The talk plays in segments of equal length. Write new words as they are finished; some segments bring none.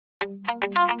Ja,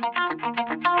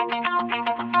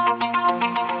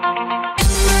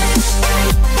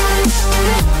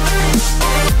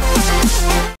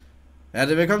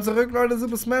 willkommen zurück, Leute,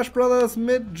 Super Smash Bros.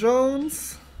 Mit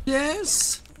Jones.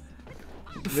 Yes!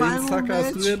 Welchen Zacker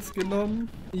hast du jetzt genommen?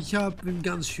 Ich habe ein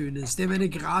ganz schönes, der meine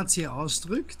Grazie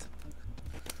ausdrückt.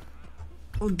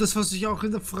 Und das, was ich auch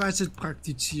in der Freizeit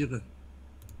praktiziere.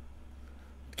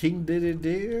 King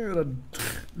DDD oder?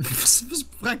 Was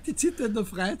praktiziert er in der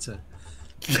Freizeit?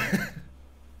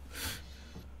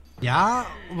 Ja,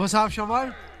 und was hab ich schon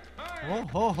mal? Oh,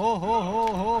 ho, ho, ho,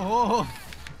 ho, ho, ho.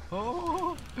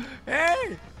 Oh,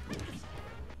 hey!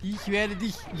 Ich werde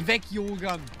dich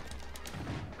wegjogern.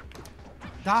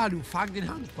 Da, du, fang den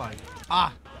Handball.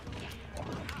 Ah!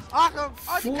 Achtung!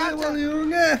 Oh, die Kante!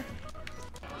 Junge!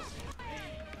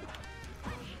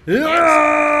 Ja! Der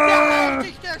Ja! haut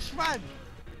dich, der Schwein!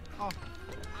 Oh.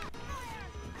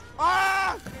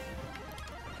 Ah!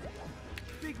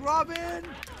 Big Robin!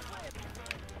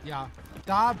 Ja,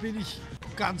 da bin ich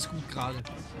ganz gut gerade.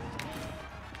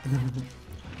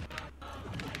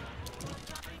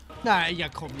 Nein, ja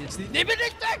komm jetzt nicht. Nee, bin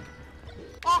nicht weg!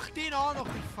 Ach, den auch noch,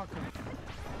 ich Fucker.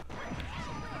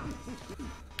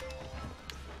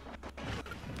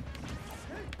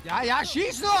 Ja, ja,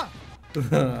 schieß nur!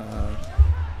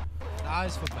 Da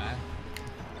ist vorbei.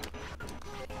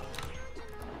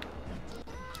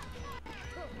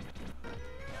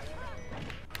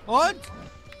 Und?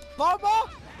 Bomber!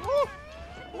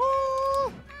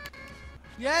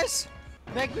 Yes!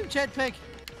 Weg mit dem Jetpack!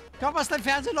 Komm, was dein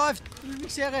Fernseher läuft!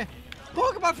 Lieblingsserie!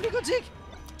 Pokémon, Flieg und Sieg!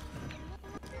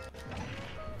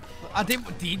 Ah, der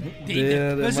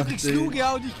weißt du, kriegst du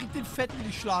ja und ich krieg den fetten, den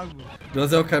ich schlagen muss. Du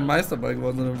hast ja auch keinen Meisterball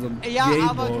gewonnen, sondern so ein Ja, Gameball.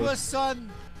 aber du hast so ein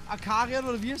Akarian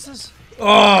oder wie ist das?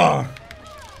 Oh!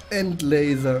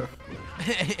 Endlaser.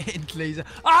 Endlaser.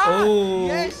 Ah! Oh!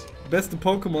 Yes! Beste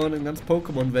Pokémon in ganz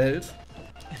Pokémon-Welt.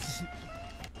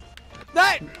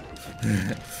 Nein!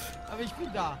 Aber ich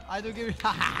bin da. Also gib ich.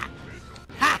 Haha!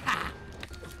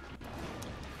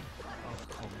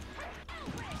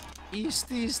 Is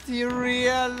this the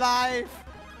real life?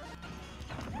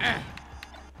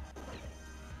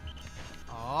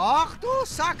 Ach du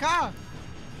Sacker!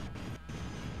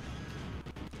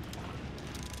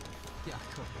 Ja,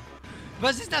 komm.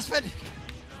 Was ist das für ein...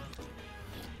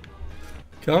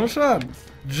 Komm schon.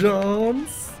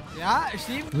 Jones. Ja,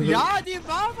 stimmt. Ja, die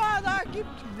Mama da gibt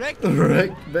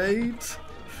Wreckbait.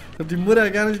 Ich hab die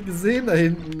Mutter gar nicht gesehen da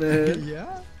hinten, ey.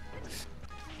 Ja.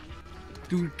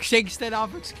 Du schenkst deine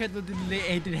Aufmerksamkeit nur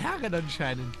den Herren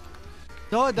anscheinend.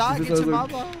 So, da geht's also um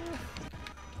Mama.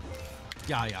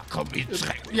 Ja, ja, komm mit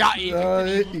Schreck. Ja,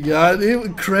 ja, nee,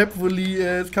 Crap, Wulli,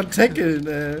 es kann tackeln,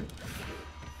 ey.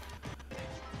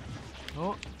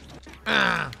 Oh.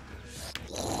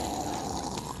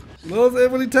 Los, ey,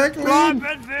 Wulli, tackle ihn!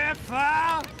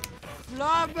 Flammenwerfer!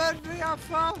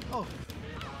 Flammenwerfer! Oh.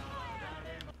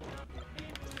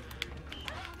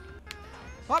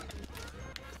 Hopp!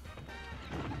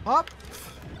 Hopp!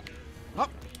 Hopp!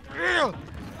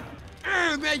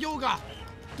 Mehr Yoga!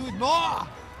 Do it more!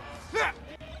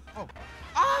 Oh!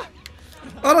 Ah!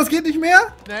 Oh, das geht nicht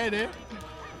mehr? Nee, nee.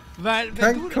 Weil,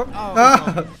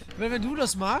 wenn du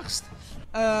das machst,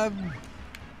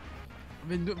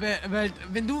 wenn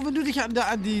du dich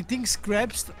an die Dings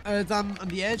grabst, dann an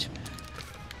die Edge,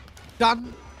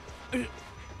 dann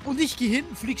und ich geh hin,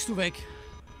 fliegst du weg.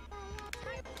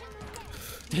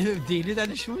 Dehne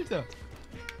deine Schulter.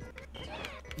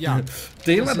 Ja.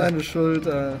 Dehne deine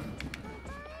Schulter.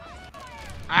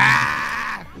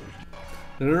 Ah!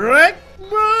 Wreckbait!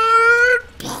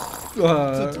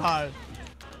 Total.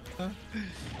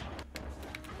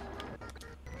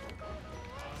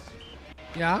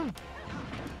 Ja.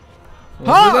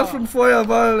 Was ist das für ein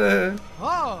Feuerball, ey?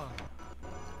 Oh.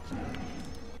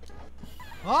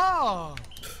 Oh.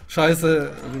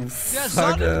 Scheiße, du Der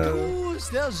Sacker.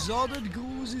 Der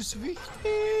Sonnengruß ist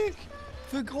wichtig.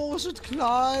 Für groß und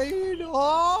klein.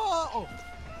 Oh. Oh.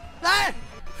 Nein!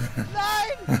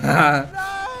 Nein! Nein!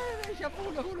 Ich hab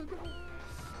 100.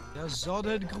 Der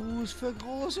Sonnengruß für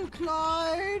groß und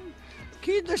klein.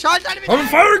 Kinder, schalt eine mit Und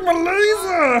folg mal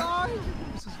Laser!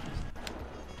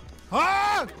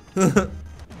 Ah!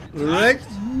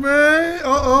 Wreckbait!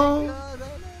 Oh oh!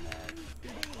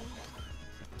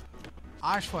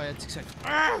 Arschfeuer, hat sie gesagt.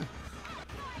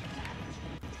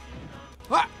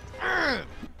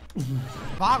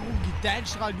 Warum geht dein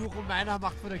Strahl nur um einer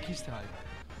Macht von der Kiste halt?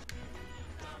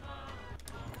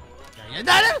 Ja, ja,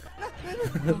 nein!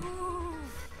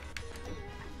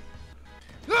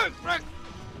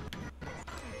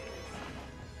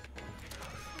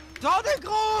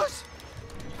 Sonnengruß!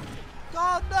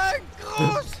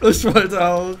 Sonnengruß! Ich wollte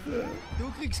auch.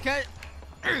 Geschwindigkeit.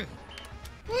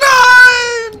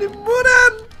 Nein! Die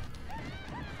Mutter!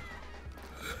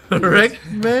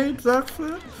 Wreckmate, sagst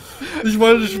du? Ich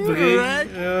wollte springen.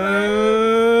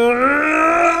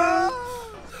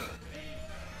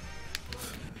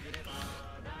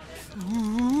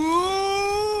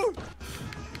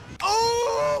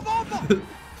 Oh, Mama!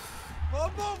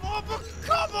 Mama,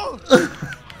 Kombo!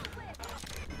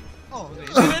 Oh, nee.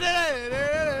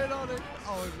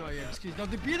 Oh, nein, jetzt geht noch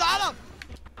die Biene an!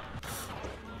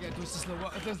 Ja, du hast das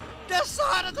noch. Das ist so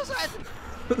hart an der Seite!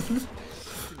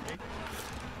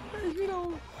 Ich bin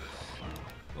auch.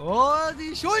 Oh,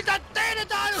 die Schulterdehne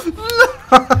da!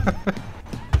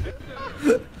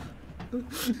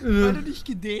 Weil du nicht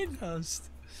gedehnt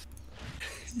hast.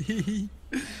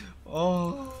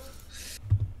 Oh.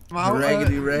 Wow,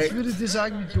 ich würde dir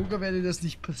sagen, mit Yoga wäre das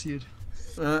nicht passiert.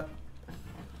 I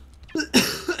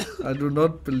do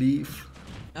not believe.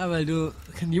 Ja, weil du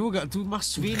du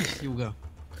machst zu wenig Yoga.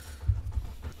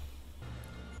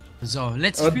 So,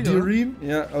 letztes Spiel,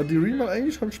 aber die Ream macht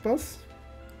eigentlich schon Spaß.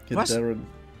 Was? Darren.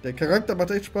 Der Charakter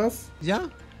macht echt Spaß. Ja?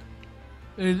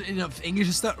 Auf Englisch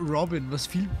ist da Robin. Was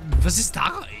ist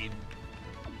Darren?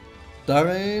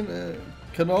 Darren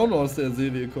kann auch noch aus der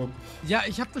Serie kommen. Ja,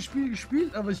 ich habe das Spiel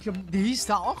gespielt, aber ich glaube, der hieß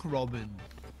da auch Robin.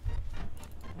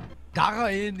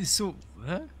 Darren ist so...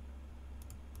 Hä?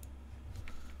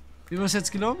 Wie haben wir es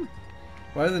jetzt genommen?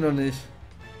 Weiß ich noch nicht.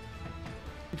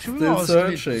 Ich hab schon wieder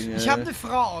ausgewählt. Searching, ich habe eine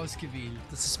Frau ausgewählt.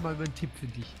 Das ist mal mein Tipp für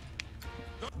dich.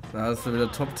 Da hast du wieder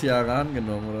Top-Tier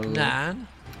angenommen oder so. Nein.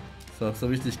 So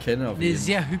wie ich dich kenne auf jeden Eine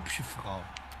sehr hübsche Frau.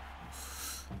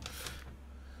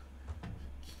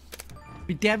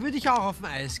 Mit der würde ich auch auf dem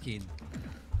Eis gehen.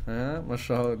 Ja, mal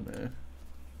schauen, ey.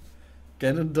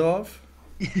 Gennendorf.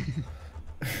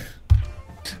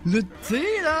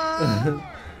 Luzina!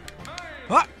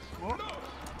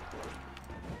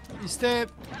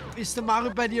 Ist der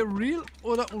Mario bei dir real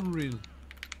oder unreal?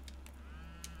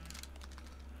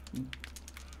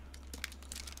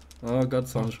 Oh Gott,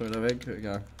 Song schon wieder weg.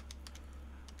 Ja.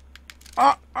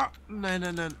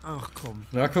 Nein. Ach komm.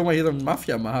 Ja, guck mal, hier so ein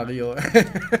Mafia-Mario.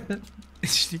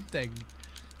 Es stimmt eigentlich.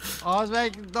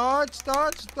 Ausweichen, Deutsch.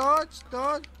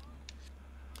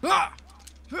 Ja.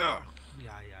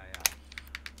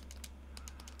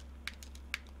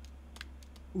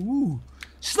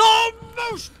 Slow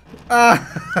Motion!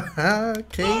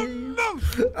 Okay.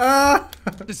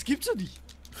 Das gibt's doch nicht.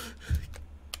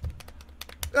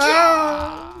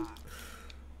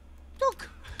 Duck.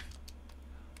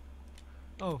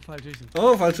 Oh, falsche Richtung.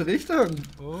 Oh, falsche Richtung.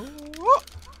 Oh.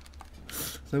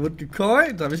 Da wird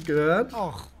gecoint, habe ich gehört.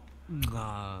 Och.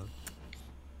 Na.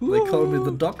 They call me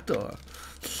the Doctor.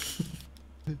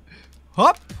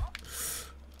 Hopp.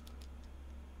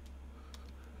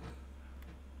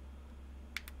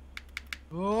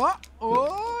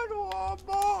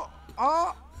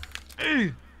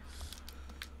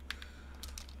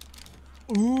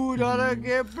 Da hat er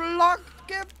geblockt.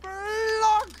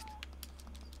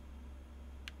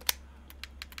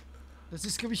 Das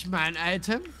ist, glaube ich, mein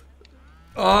Item.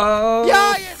 Oh.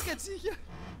 Ja, jetzt geht's sicher.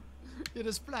 Ja,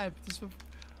 das bleibt. Das war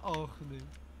auch nicht.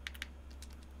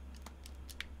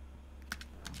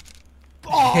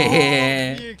 Oh,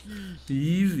 wirklich.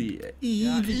 Easy.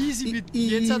 Ja, easy mit.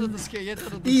 Jetzt hat er das.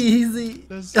 Easy.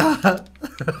 Das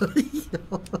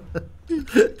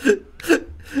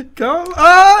Komm.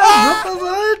 Super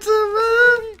Seite,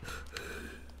 Mann.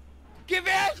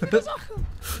 Gewehr, ich will das auch.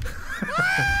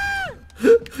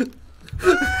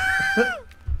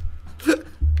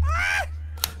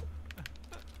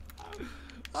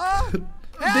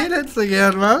 Den hättest du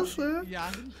gern, was?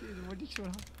 Ja, den wollte ich schon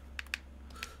haben.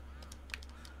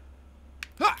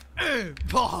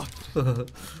 Boah. So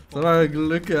mal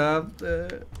Glück gehabt,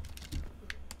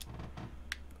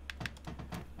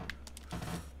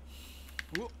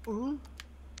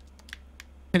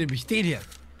 Nämlich den hier.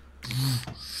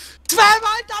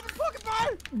 Zweimal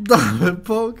Double-Pokéball!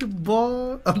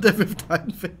 Double-Pokéball! Und der wirft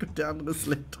einen weg und der andere ist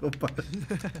Elektroball.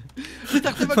 Ich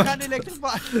dachte, man kann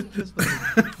Elektroball.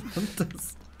 Und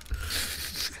das.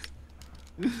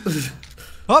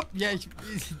 Hopp! Ja, jetzt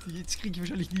krieg ich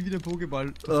wahrscheinlich nie wieder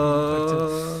Pokéball.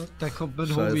 Da kommt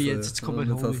mein Homie jetzt. Jetzt kommt mein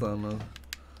Homie.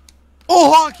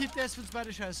 Oha, Kid, der ist für uns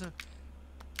beide scheiße.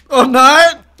 Oh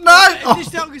nein! Nein! Die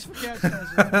Störung ist verkehrt,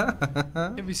 scheiße. Ich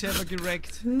hab mich selber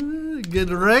gerackt. Get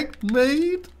wrecked,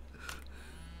 mate!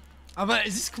 Aber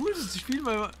es ist cool, das zu spielen,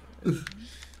 weil man...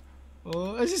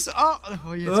 Oh, es ist...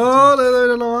 Oh, jetzt... Oh, der ist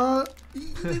wieder normal.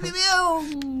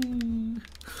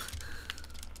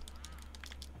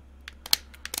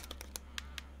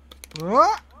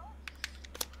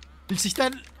 Will sich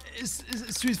dein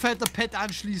Street Fighter Pad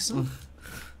anschließen?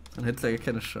 Dann hättest du ja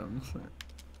keine Chance.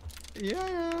 Ja,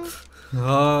 ja.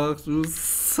 Ach du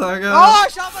Saga. Oh,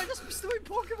 schau mal, das bist du im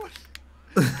Pokémon.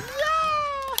 Ja!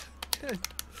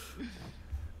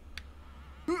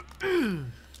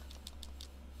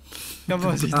 Ja,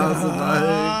 was ich da.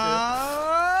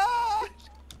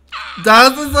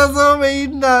 Das ist doch so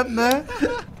behindert, ne?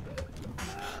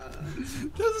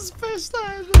 Das ist Beste,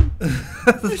 Alter.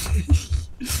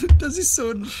 Das ist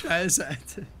so ein Scheiß,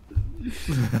 Alter.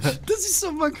 Das ist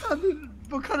so, man kann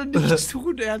nichts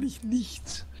tun, ehrlich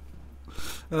nichts.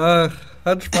 Ach,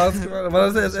 hat Spaß gemacht. War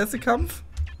das der erste Kampf?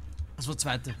 Das war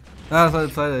zweite. Ja, das war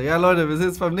der zweite. Ja, Leute, wir sehen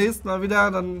uns beim nächsten Mal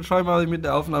wieder. Dann schau ich mal, was ich mit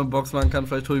der Aufnahmebox machen kann.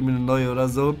 Vielleicht hole ich mir eine neue oder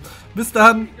so. Bis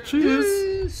dann.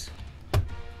 Tschüss.